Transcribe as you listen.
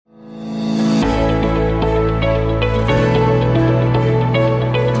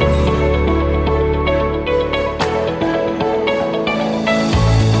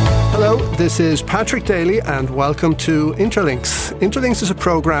This is Patrick Daly and welcome to Interlinks. Interlinks is a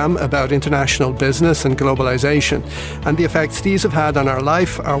programme about international business and globalisation and the effects these have had on our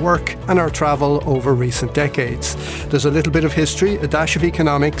life, our work and our travel over recent decades. There's a little bit of history, a dash of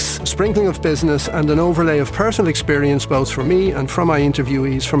economics, a sprinkling of business and an overlay of personal experience both from me and from my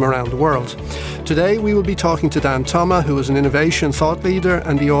interviewees from around the world. Today we will be talking to Dan Thoma, who is an innovation thought leader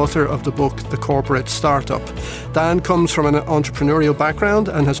and the author of the book The Corporate Startup. Dan comes from an entrepreneurial background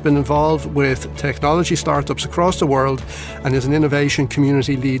and has been involved with technology startups across the world and is an innovation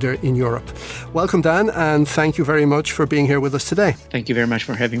community leader in Europe. Welcome, Dan, and thank you very much for being here with us today. Thank you very much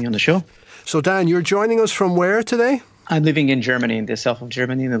for having me on the show. So, Dan, you're joining us from where today? I'm living in Germany, in the south of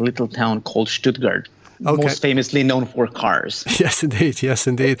Germany, in a little town called Stuttgart. Okay. Most famously known for cars. Yes, indeed. Yes,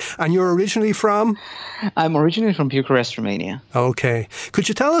 indeed. And you're originally from? I'm originally from Bucharest, Romania. Okay. Could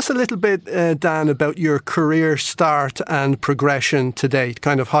you tell us a little bit, Dan, about your career start and progression to date,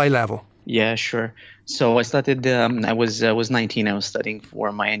 kind of high level? Yeah, sure. So I started, I was 19. I was studying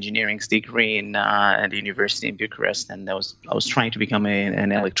for my engineering degree at the university in Bucharest. And I was trying to become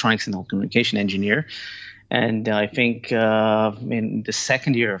an electronics and telecommunication engineer. And I think in the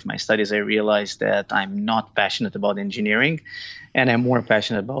second year of my studies, I realized that I'm not passionate about engineering, and I'm more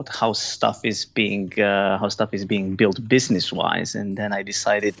passionate about how stuff is being built business-wise. And then I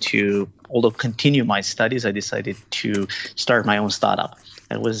decided to, although continue my studies, I decided to start my own startup.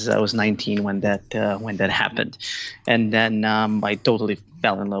 I was 19 when that happened, and then I totally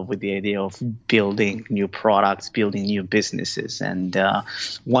fell in love with the idea of building new products, building new businesses, and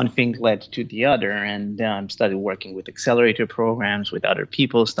one thing led to the other, and started working with accelerator programs with other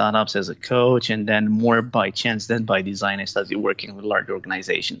people, startups as a coach, and then more by chance than by design, I started working with large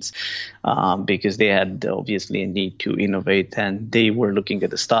organizations because they had obviously a need to innovate, and they were looking at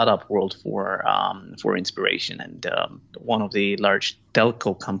the startup world for inspiration. And one of the large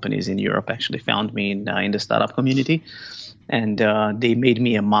telco companies in Europe actually found me in the startup community. And they made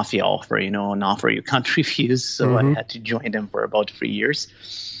me a mafia offer, an offer you can't refuse. So I had to join them for about 3 years.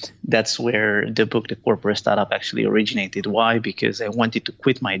 That's where the book, The Corporate Startup, actually originated. Why? Because I wanted to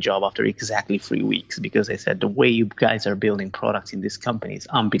quit my job after exactly 3 weeks, because I said the way you guys are building products in this company is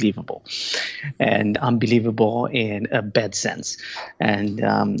unbelievable, and unbelievable in a bad sense. And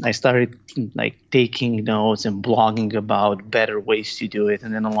I started taking notes and blogging about better ways to do it.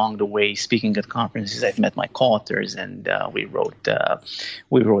 And then along the way, speaking at conferences, I've met my co-authors, and we wrote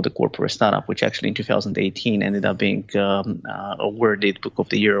The Corporate Startup, which actually in 2018 ended up being awarded Book of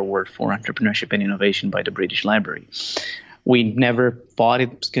the Year Award for Entrepreneurship and Innovation by the British Library. We never thought it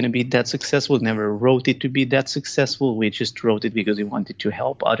was going to be that successful, never wrote it to be that successful. We just wrote it because we wanted to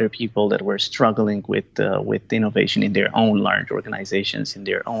help other people that were struggling with innovation in their own large organizations, in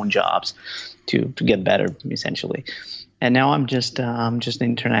their own jobs, to get better, essentially. And now I'm just an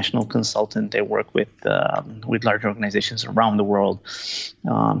international consultant. I work with large organizations around the world,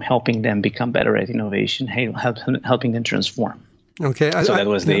 helping them become better at innovation, helping them transform. Okay. So that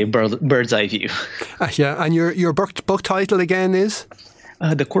was the bird's eye view. Yeah, and your book title again is?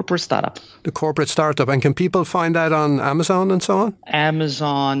 The Corporate Startup. The Corporate Startup. And can people find that on Amazon and so on?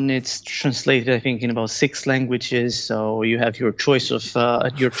 Amazon, it's translated, I think, in about 6 languages. So you have your choice of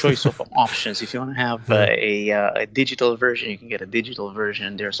options. If you want to have a digital version, you can get a digital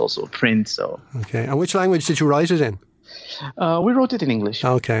version. There's also a print. So. Okay. And which language did you write it in? We wrote it in English.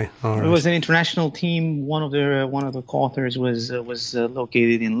 Okay, all right. It was an international team. One of the co-authors was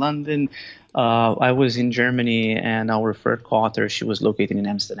located in London. I was in Germany, and our third co-author, she was located in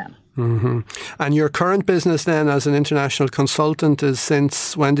Amsterdam. Mm-hmm. And your current business then, as an international consultant, is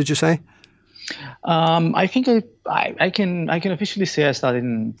since when did you say? I think I can officially say I started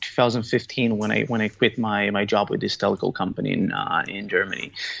in 2015 when I quit my job with this telco company in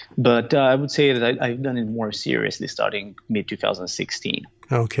Germany, but I would say that I've done it more seriously starting mid 2016.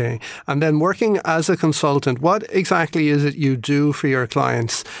 Okay, and then working as a consultant, what exactly is it you do for your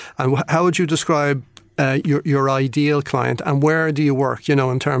clients, and how would you describe your ideal client, and where do you work?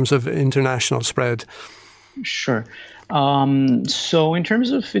 In terms of international spread. Sure. So in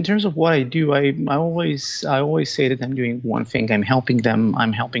terms of what I do, I always say that I'm doing one thing. I'm helping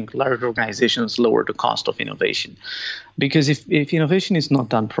large organizations lower the cost of innovation. Because if innovation is not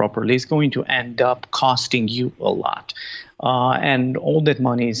done properly, it's going to end up costing you a lot. And all that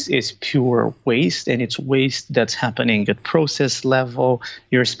money is pure waste, and it's waste that's happening at process level.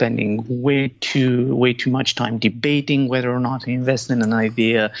 You're spending way too much time debating whether or not to invest in an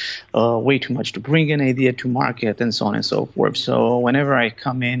idea, way too much to bring an idea to market, and so on and so forth. So whenever I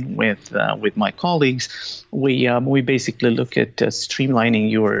come in with my colleagues, we basically look at streamlining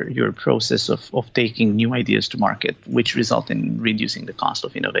your process of taking new ideas to market. which result in reducing the cost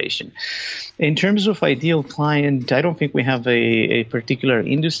of innovation. In terms of ideal client, I don't think we have a particular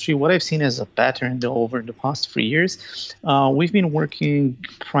industry. What I've seen as a pattern though, over the past 3 years, we've been working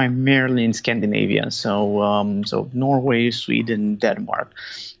primarily in Scandinavia, so Norway, Sweden, Denmark.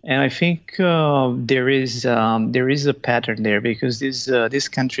 And I think there is a pattern there because these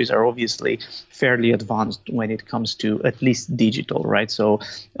countries are obviously fairly advanced when it comes to at least digital, right? So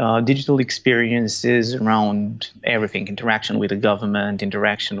digital experiences around everything, interaction with the government,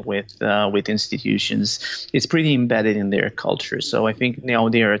 interaction with institutions, it's pretty embedded in their culture. So I think now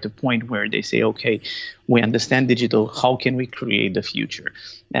they're at the point where they say, okay, we understand digital. How can we create the future?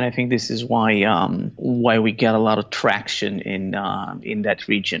 And I think this is why we get a lot of traction in that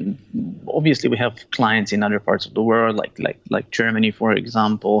region. Obviously, we have clients in other parts of the world, like Germany, for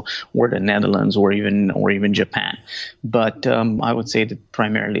example, or the Netherlands, or even Japan. But I would say that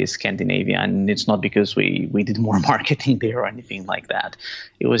primarily is Scandinavia, and it's not because we did more marketing there or anything like that.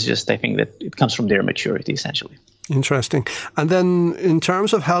 It was just, I think, that it comes from their maturity, essentially. Interesting. And then in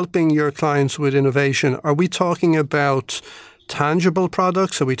terms of helping your clients with innovation, are we talking about tangible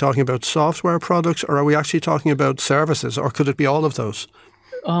products? Are we talking about software products? Or are we actually talking about services? Or could it be all of those?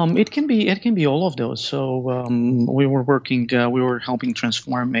 It can be all of those. So we were helping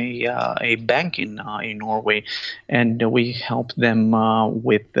transform a bank in Norway, and we helped them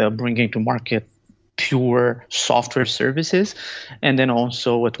with bringing to market pure software services, and then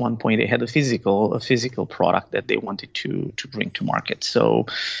also at one point they had a physical product that they wanted to bring to market. So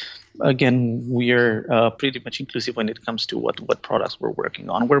again, we are pretty much inclusive when it comes to what products we're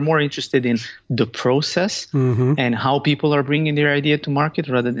working on. We're more interested in the process and how people are bringing their idea to market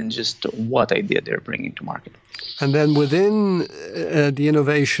rather than just what idea they're bringing to market. And then within the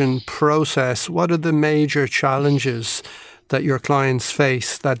innovation process, what are the major challenges that your clients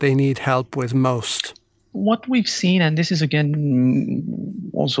face that they need help with most? What we've seen, and this is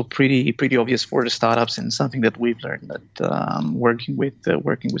again also pretty obvious for the startups, and something that we've learned that working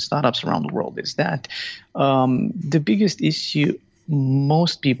with startups around the world, is that the biggest issue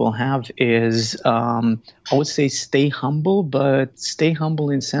most people have is, I would say, stay humble, but stay humble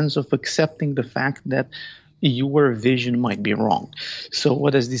in sense of accepting the fact that your vision might be wrong. So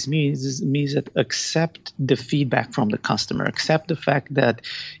what does this mean? This means that accept the feedback from the customer. Accept the fact that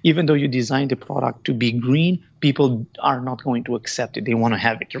even though you designed the product to be green, people are not going to accept it. They want to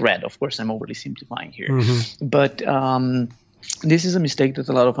have it red. Of course, I'm overly simplifying here. But this is a mistake that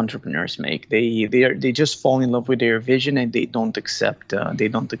a lot of entrepreneurs make. They just fall in love with their vision, and they don't accept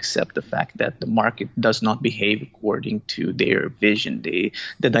the fact that the market does not behave according to their vision. The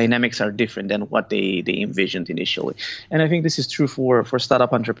dynamics are different than what they envisioned initially. And I think this is true for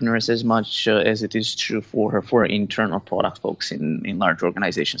startup entrepreneurs as much as it is true for internal product folks in large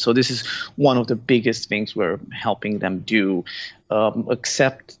organizations. So this is one of the biggest things we're helping them do.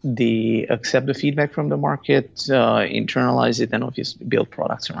 Accept the feedback from the market, internalize it, and obviously build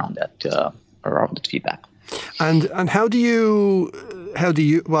products around that feedback. And how do you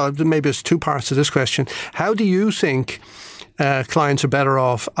well, maybe there's two parts to this question. How do you think clients are better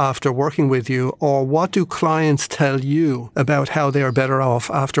off after working with you, or what do clients tell you about how they are better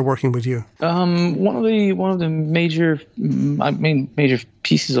off after working with you? One of the major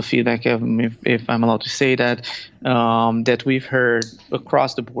pieces of feedback, if I'm allowed to say that, that we've heard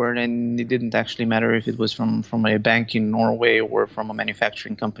across the board, and it didn't actually matter if it was from a bank in Norway or from a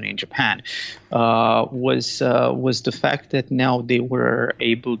manufacturing company in Japan, was the fact that now they were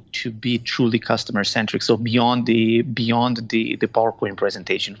able to be truly customer centric. So beyond the PowerPoint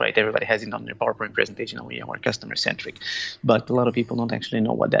presentation, right? Everybody has it on their PowerPoint presentation, and we are customer centric, but a lot of people don't actually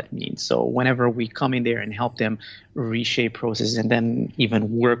know what that means. So whenever we come in there and help them reshape processes and then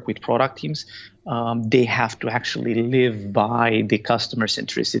even work with product teams, they have to actually live by the customer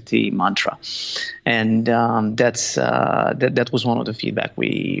centricity mantra, and that was one of the feedback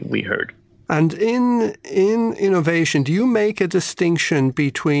we heard. And in innovation, do you make a distinction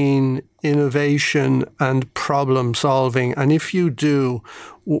between innovation and problem solving? And if you do,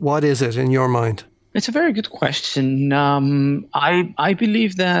 what is it in your mind? It's a very good question. I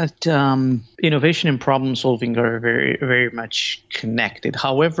believe that innovation and problem solving are very, very much connected.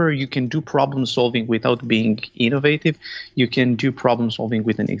 However, you can do problem solving without being innovative. You can do problem solving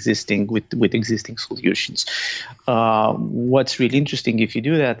with existing solutions. What's really interesting, if you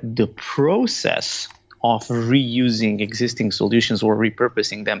do that, the process of reusing existing solutions or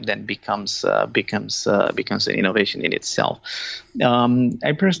repurposing them then becomes an innovation in itself.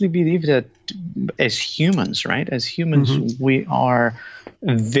 I personally believe that as humans, right? As humans, we are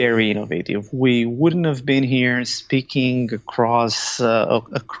very innovative. We wouldn't have been here speaking across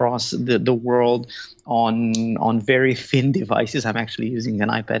the world on very thin devices. I'm actually using an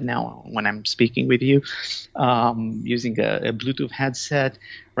iPad now when I'm speaking with you, using a Bluetooth headset,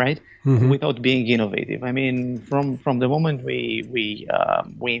 right? Without being innovative. I mean, from the moment we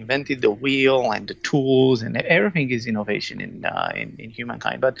invented the wheel and the tools, and everything is innovation in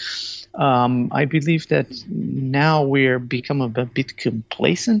humankind. But I believe that now we're become a bit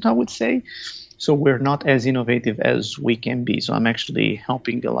complacent, I would say. So we're not as innovative as we can be. So I'm actually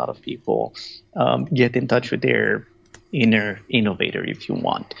helping a lot of people get in touch with their inner innovator, if you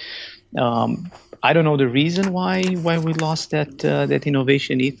want. I don't know the reason why we lost that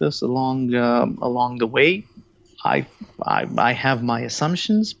innovation ethos along the way. I have my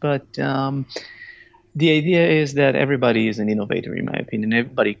assumptions, but the idea is that everybody is an innovator, in my opinion.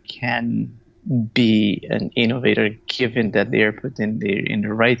 Everybody can be an innovator given that they are put in the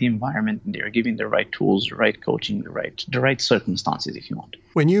right environment, and they are given the right tools, the right coaching, the right circumstances, if you want.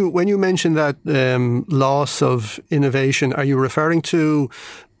 When you mention that loss of innovation, are you referring to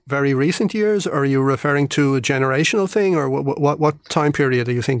very recent years, or are you referring to a generational thing, or what time period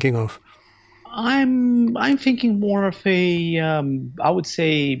are you thinking of? I'm thinking more of I would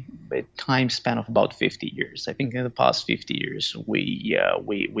say a time span of about 50 years. I think in the past 50 years we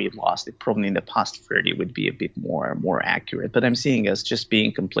lost it. Probably in the past 30 would be a bit more accurate. But I'm seeing us just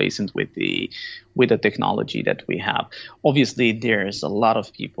being complacent with the technology that we have. Obviously, there's a lot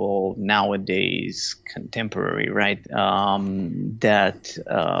of people nowadays, contemporary, right, that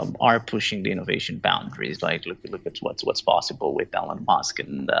are pushing the innovation boundaries. Like look at what's possible with Elon Musk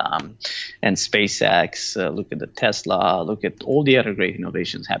and SpaceX. Look at the Tesla. Look at all the other great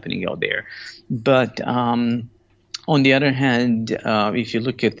innovations happening out there. But on the other hand, if you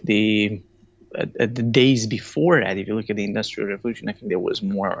look at the days before that, if you look at the Industrial Revolution, I think there was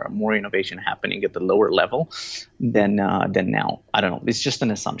more innovation happening at the lower level than now. I don't know. It's just an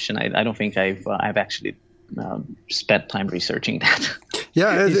assumption. I don't think I've actually spent time researching that.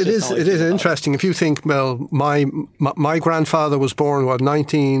 Yeah, it is interesting. If you think, well, my grandfather was born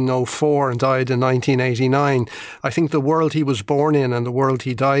 1904 and died in 1989. I think the world he was born in and the world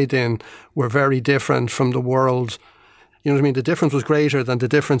he died in were very different from the world. You know what I mean? The difference was greater than the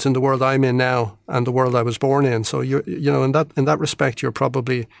difference in the world I'm in now and the world I was born in. So in that respect, you're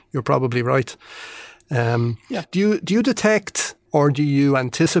probably right. Yeah. Do you detect, or do you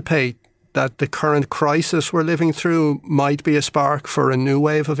anticipate that the current crisis we're living through might be a spark for a new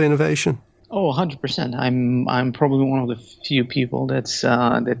wave of innovation? Oh, 100%. I'm probably one of the few people that's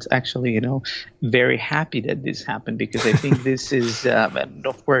actually very happy that this happened, because I think this is and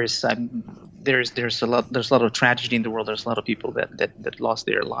of course there's a lot of tragedy in the world. There's a lot of people that lost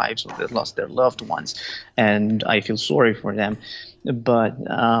their lives or that lost their loved ones, and I feel sorry for them. But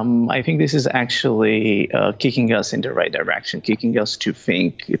I think this is actually kicking us in the right direction, kicking us to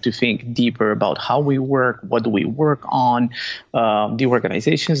think deeper about how we work, what do we work on, the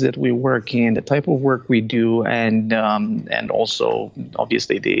organizations that we work in, the type of work we do, and also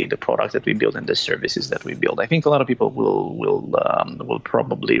obviously the products that we build and the services that we build. I think a lot of people will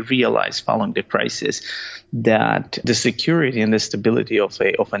probably realize following the crisis that the security and the stability of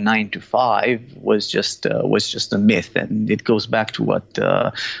a 9-to-5 was just a myth, and it goes back to what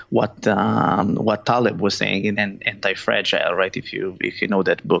Taleb was saying in Anti-Fragile, right? If you know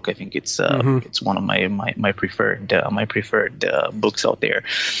that book, I think it's one of my preferred books out there.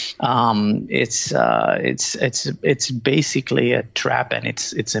 It's basically a trap, and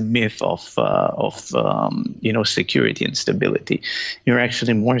it's a myth of security and stability. You're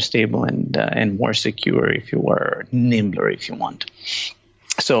actually more stable and more secure if you are nimbler, if you want.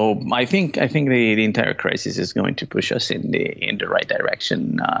 So I think the entire crisis is going to push us in the right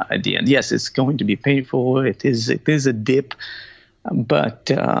direction at the end. Yes, it's going to be painful. It is a dip,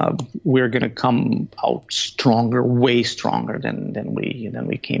 but we're going to come out stronger, way stronger than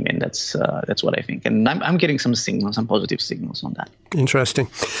we came in. That's what I think, and I'm getting some positive signals on that. Interesting.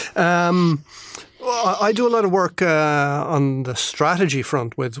 Well, I do a lot of work on the strategy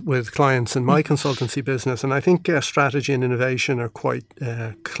front with clients in my consultancy business, and I think strategy and innovation are quite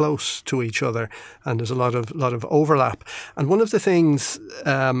close to each other, and there's a lot of overlap. And one of the things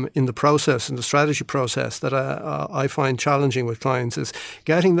in the strategy process that I find challenging with clients is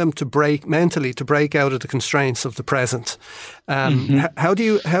getting them to break out of the constraints of the present. How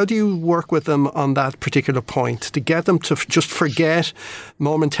do you work with them on that particular point, to get them to just forget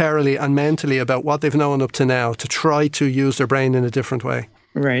momentarily and mentally about what they've known up to now, to try to use their brain in a different way?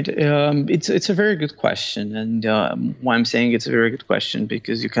 Right. It's a very good question, and why I'm saying it's a very good question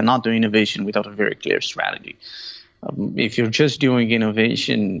because you cannot do innovation without a very clear strategy. If you're just doing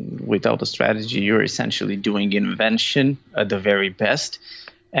innovation without a strategy, you're essentially doing invention at the very best.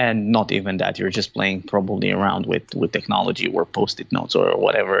 And not even that, you're just playing probably around with technology or post-it notes or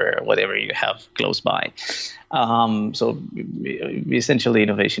whatever you have close by. So essentially,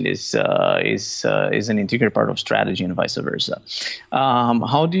 innovation is an integral part of strategy and vice versa.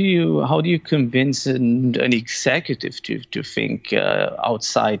 How do you convince an executive to think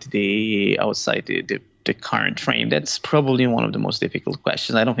outside the current frame? That's probably one of the most difficult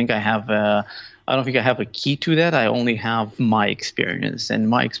questions. I don't think I have a key to that. I only have my experience, and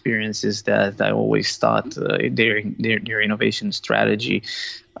my experience is that I always thought their innovation strategy,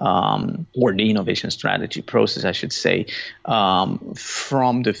 or the innovation strategy process, I should say,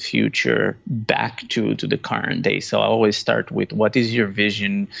 from the future back to the current day. So I always start with, what is your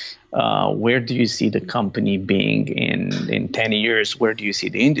vision? Where do you see the company being in 10 years? Where do you see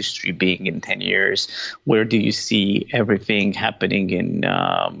the industry being in 10 years? Where do you see everything happening in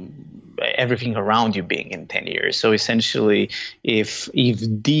everything around you being in 10 years? So essentially, if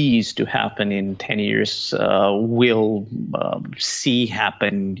these to happen in 10 years, will C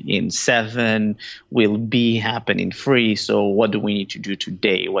happen in 7, will B happen in 3. So what do we need to do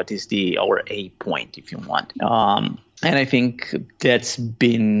today? What is our A point, if you want? And I think that's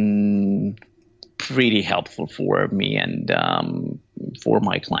been pretty helpful for me and for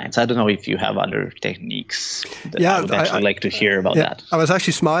my clients. I don't know if you have other techniques that I would actually like to hear about that. I was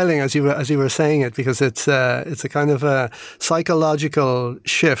actually smiling as you were saying it, because it's a kind of a psychological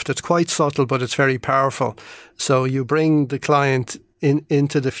shift. It's quite subtle, but it's very powerful. So you bring the client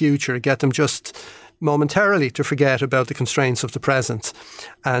into the future, get them just momentarily to forget about the constraints of the present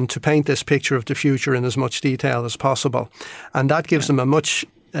and to paint this picture of the future in as much detail as possible. And that gives them a much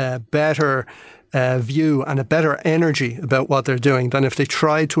better view and a better energy about what they're doing than if they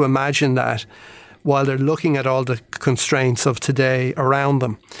try to imagine that while they're looking at all the constraints of today around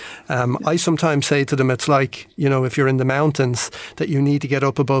them. I sometimes say to them, it's like, if you're in the mountains, that you need to get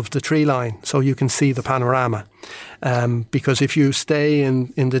up above the tree line so you can see the panorama. Because if you stay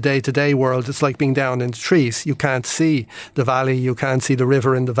in the day-to-day world, it's like being down in the trees. You can't see the valley, you can't see the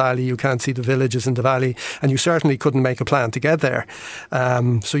river in the valley, you can't see the villages in the valley, and you certainly couldn't make a plan to get there.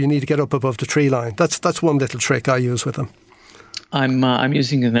 So you need to get up above the tree line. That's one little trick I use with them. I'm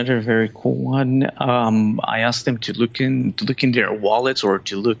using another very cool one. I asked them to look in their wallets or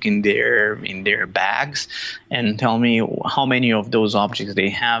to look in their bags and tell me how many of those objects they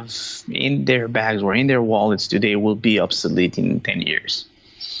have in their bags or in their wallets today will be obsolete in 10 years.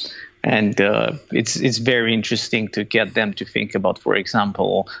 And it's very interesting to get them to think about, for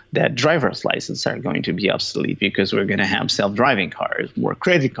example, that driver's licenses are going to be obsolete because we're going to have self-driving cars, or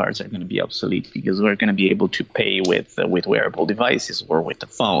credit cards are going to be obsolete because we're going to be able to pay with wearable devices or with the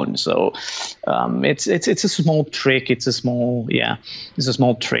phone. So it's a small trick. It's a small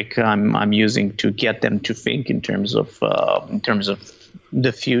trick I'm using to get them to think in terms of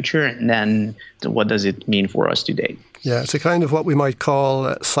the future, and then what does it mean for us today. Yeah, it's a kind of what we might call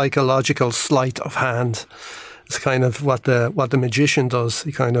a psychological sleight of hand. It's kind of what the magician does.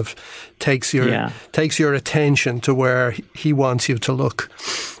 He kind of takes your attention to where he wants you to look.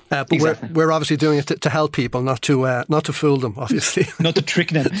 But exactly. we're obviously doing it to help people, not to fool them, obviously. Not to trick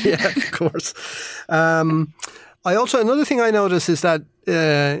them. Yeah, of course. Another thing I notice is that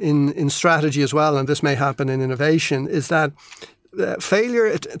in strategy as well, and this may happen in innovation, is that failure,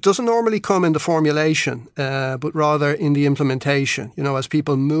 it doesn't normally come in the formulation, but rather in the implementation. As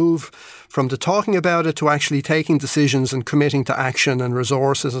people move from the talking about it to actually taking decisions and committing to action and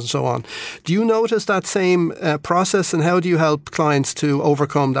resources and so on. Do you notice that same process, and how do you help clients to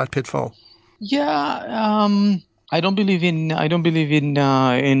overcome that pitfall? Yeah, I don't believe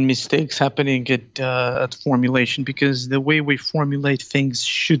in mistakes happening at formulation, because the way we formulate things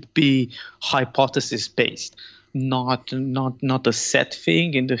should be hypothesis based. Not a set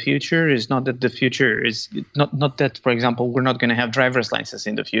thing in the future. Is not that the future is not that, for example, we're not going to have driver's license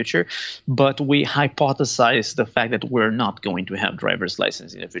in the future, but we hypothesize the fact that we're not going to have driver's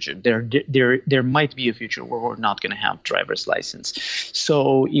license in the future. There might be a future where we're not going to have driver's license.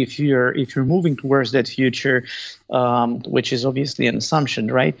 So if you're moving towards that future, which is obviously an assumption,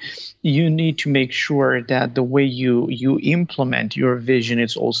 right? You need to make sure that the way you implement your vision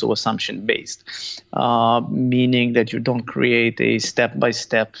is also assumption based, meaning that you don't create a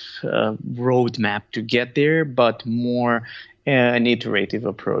step-by-step roadmap to get there, but more an iterative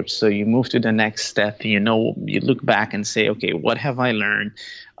approach. So you move to the next step, you look back and say, okay, what have I learned?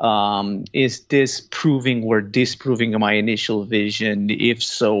 Is this proving or disproving my initial vision? If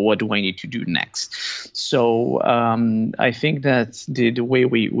so, what do I need to do next? So I think that the way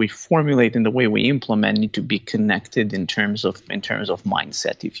we formulate and the way we implement need to be connected in terms of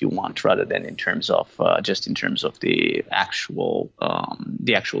mindset, if you want, rather than in terms of the actual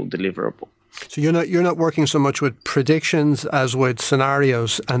deliverable. So you're not working so much with predictions as with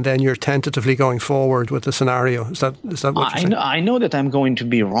scenarios, and then you're tentatively going forward with the scenario. Is that what you're saying? I know that I'm going to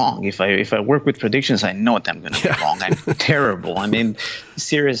be wrong. If I work with predictions, I know that I'm going to be wrong. I'm terrible. I mean,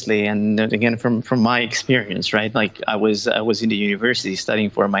 seriously. And again, from my experience, right? Like I was in the university studying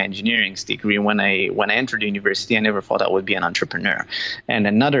for my engineering degree. When I entered the university, I never thought I would be an entrepreneur. And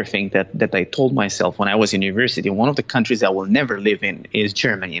another thing that I told myself when I was in university, one of the countries I will never live in is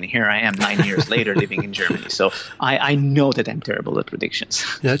Germany. And here I am 9 years later living in Germany. So I know that I'm terrible at predictions.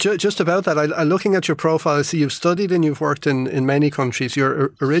 Yeah, just about that. Looking at your profile, I see you've studied and you've worked in many countries.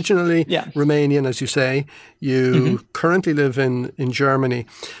 You're originally Romanian, as you say. You currently live in Germany.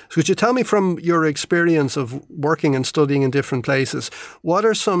 So could you tell me, from your experience of working and studying in different places, what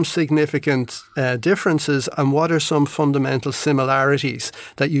are some significant differences and what are some fundamental similarities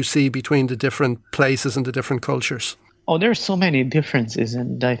that you see between the different places and the different cultures? Oh, there are so many differences,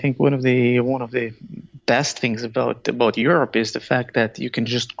 and I think one of the best things about Europe is the fact that you can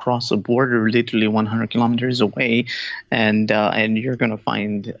just cross a border literally 100 kilometers away, and you're going to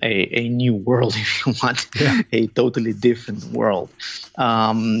find a new world, if you want, a totally different world.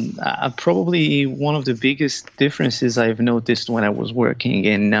 Probably one of the biggest differences I've noticed when I was working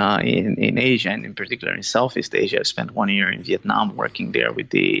in Asia, and in particular in Southeast Asia. I spent 1 year in Vietnam working there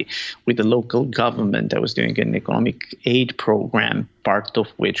with the local government. I was doing an economic aid program, part of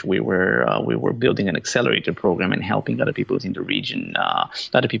which we were building an accelerator program and helping other people in the region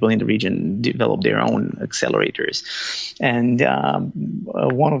develop their own accelerators. And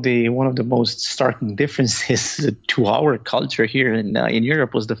one of the most starking differences to our culture here in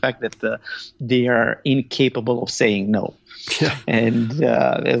Europe was the fact that they are incapable of saying no. Yeah. And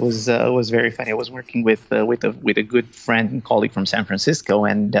it was very funny. I was working with a good friend and colleague from San Francisco,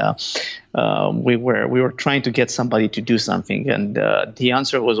 and we were trying to get somebody to do something, and the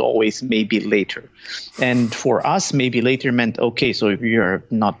answer was always maybe later. And for us, maybe later meant, okay, so if you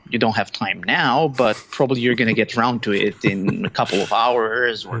don't have time now, but probably you're going to get around to it in a couple of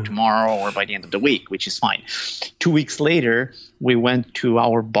hours or tomorrow or by the end of the week, which is fine. 2 weeks later, we went to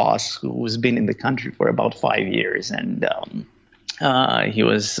our boss, who's been in the country for about 5 years, and he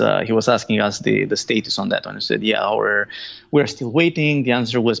was asking us the status on that one. I said, we're still waiting. The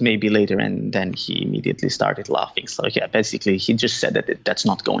answer was maybe later, and then he immediately started laughing. So basically he just said that that's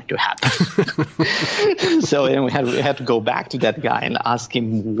not going to happen. So then we had to go back to that guy and ask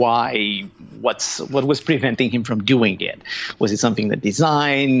him why. What was preventing him from doing it? Was it something that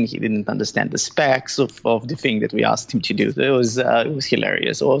design? He didn't understand the specs of the thing that we asked him to do. It was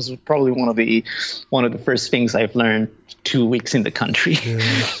hilarious. It was probably one of the first things I've learned 2 weeks in the country.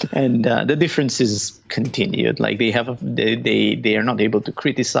 And the differences continued. Like they are not able to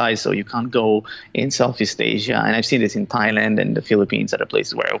criticize, so you can't go in Southeast Asia. And I've seen this in Thailand and the Philippines, other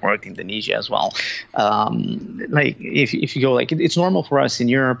places where I worked, Indonesia as well. Like if you go, like it's normal for us in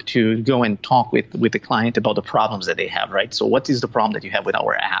Europe to go and talk with the client about the problems that they have, right? So what is the problem that you have with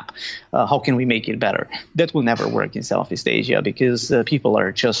our app? How can we make it better? That will never work in Southeast Asia because people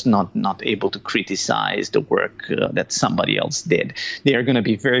are just not able to criticize the work that somebody else did. They are going to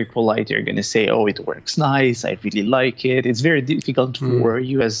be very polite. They're going to say, oh, it works nice. I really like it. It's very difficult for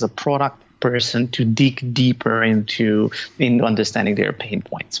you as a product person to dig deeper into understanding their pain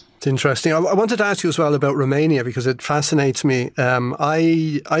points. It's interesting. I wanted to ask you as well about Romania because it fascinates me.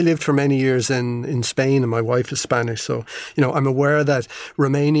 I lived for many years in Spain, and my wife is Spanish, so I'm aware that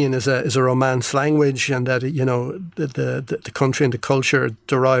Romanian is a Romance language, and that the country and the culture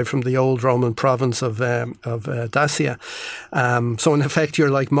derive from the old Roman province of Dacia. So in effect,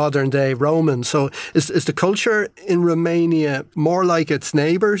 you're like modern day Roman. So is the culture in Romania more like its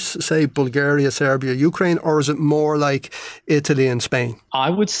neighbours, say Bulgaria, Serbia, Ukraine, or is it more like Italy and Spain?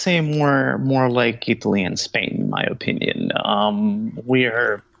 I would say more like Italy and Spain, in my opinion. We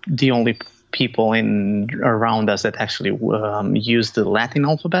are the only people around us that actually use the Latin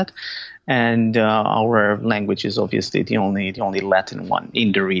alphabet. and our language is obviously the only Latin one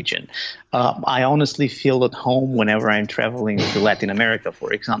in the region. I honestly feel at home whenever I'm traveling to Latin America,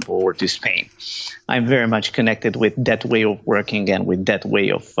 for example, or to Spain. I'm very much connected with that way of working and with that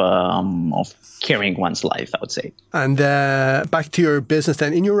way of carrying one's life, I would say. And back to your business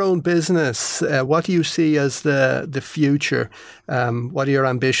then. In your own business, what do you see as the future? What are your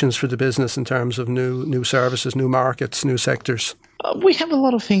ambitions for the business in terms of new services, new markets, new sectors? We have a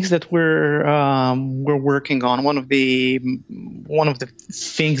lot of things that we're working on. One of the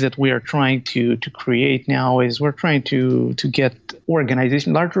things that we are trying to create now is we're trying to get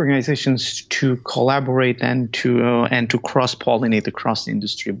large organizations to collaborate and to cross-pollinate across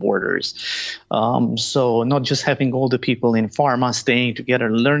industry borders. So not just having all the people in pharma staying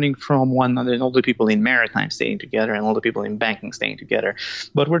together, learning from one another, and all the people in maritime staying together, and all the people in banking staying together,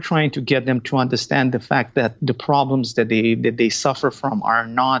 but we're trying to get them to understand the fact that the problems that they suffer from are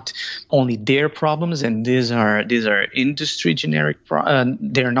not only their problems, and these are industry generic.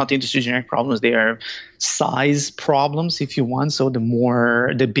 They are not industry generic problems. They are size problems, if you want. So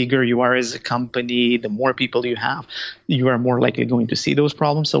the bigger you are as a company, the more people you have, you are more likely going to see those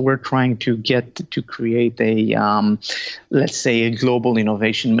problems. So we're trying to create a, let's say, a global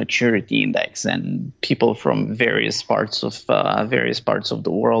innovation maturity index, and people from various parts of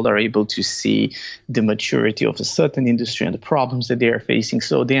the world are able to see the maturity of a certain industry and the problems that they are facing,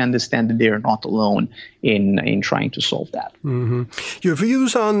 so they understand that they are not alone in trying to solve that. Mm-hmm. Your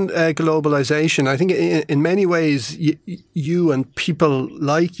views on globalization, I think in many ways you and people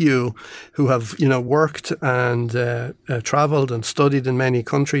like you who have worked and traveled and studied in many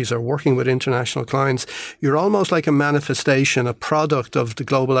countries, are working with international clients, you're almost like a manifestation, a product of the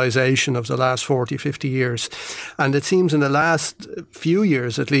globalization of the last 40, 50 years. And it seems in the last few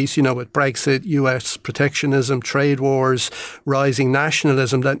years, at least, with Brexit, US protectionism, trade wars, rising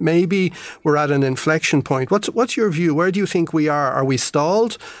nationalism, that maybe we're at an inflection point. What's your view? Where do you think we are? Are we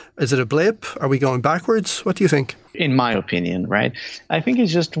stalled? Is it a blip? Are we going backwards? What do you think? In my opinion, right? I think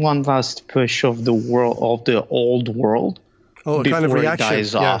it's just one last push of the old world. Oh, kind of reaction. It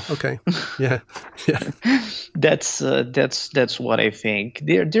dies off. Okay. Yeah. That's what I think.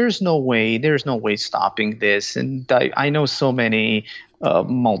 There's no way stopping this. And I know so many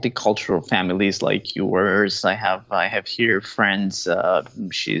multicultural families like yours. I have here friends.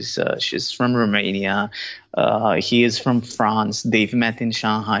 She's from Romania. He is from France. They've met in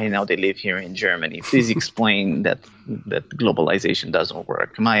Shanghai. Now they live here in Germany. Please explain that globalization doesn't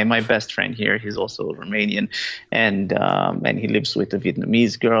work. My best friend here, he's also Romanian, and he lives with a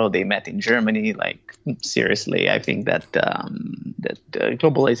Vietnamese girl. They met in Germany. Like, seriously, I think that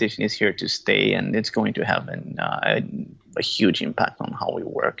globalization is here to stay, and it's going to have a huge impact on how we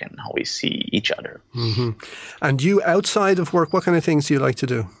work and how we see each other. Mm-hmm. And you, outside of work, what kind of things do you like to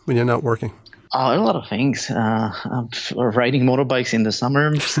do when you're not working? A lot of things. Riding motorbikes in the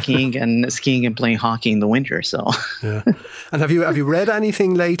summer, skiing and playing hockey in the winter. So, yeah. And have you read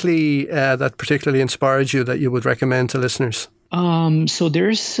anything lately that particularly inspired you that you would recommend to listeners? So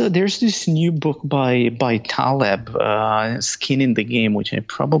there's this new book by Taleb, Skin in the Game, which I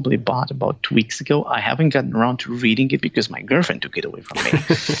probably bought about 2 weeks ago. I haven't gotten around to reading it because my girlfriend took it away from me,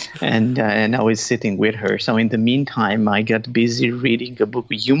 and I was sitting with her. So in the meantime, I got busy reading a book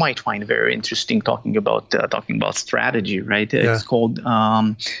you might find very interesting, talking about strategy. Right? Yeah. It's called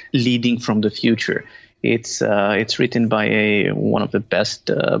Leading from the Future. It's written by one of the best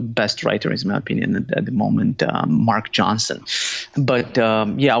writers, in my opinion, at the moment, Mark Johnson. But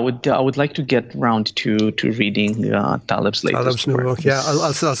I would like to get around to reading Taleb's latest new work. book. Yeah,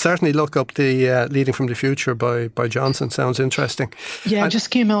 I'll certainly look up the Leading from the Future by Johnson. Sounds interesting. Yeah, it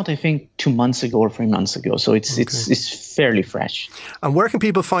just came out, I think, 2 months ago or 3 months ago, so it's fairly fresh. And where can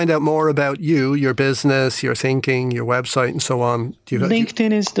people find out more about you, your business, your thinking, your website, and so on?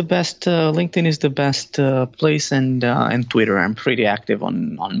 LinkedIn is the best. LinkedIn is the best place, and Twitter. I'm pretty active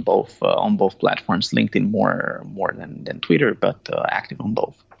on both platforms. LinkedIn more than Twitter, but active on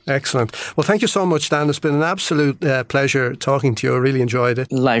both. Excellent. Well, thank you so much, Dan. It's been an absolute pleasure talking to you. I really enjoyed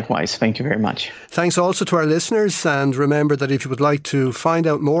it. Likewise. Thank you very much. Thanks also to our listeners. And remember that if you would like to find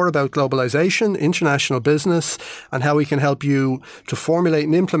out more about globalization, international business, and how we can help you to formulate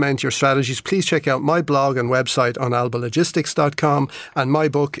and implement your strategies, please check out my blog and website on albalogistics.com and my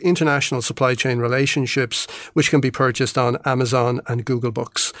book, International Supply Chain Relationships, which can be purchased on Amazon and Google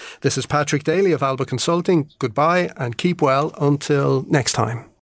Books. This is Patrick Daly of Alba Consulting. Goodbye and keep well until next time.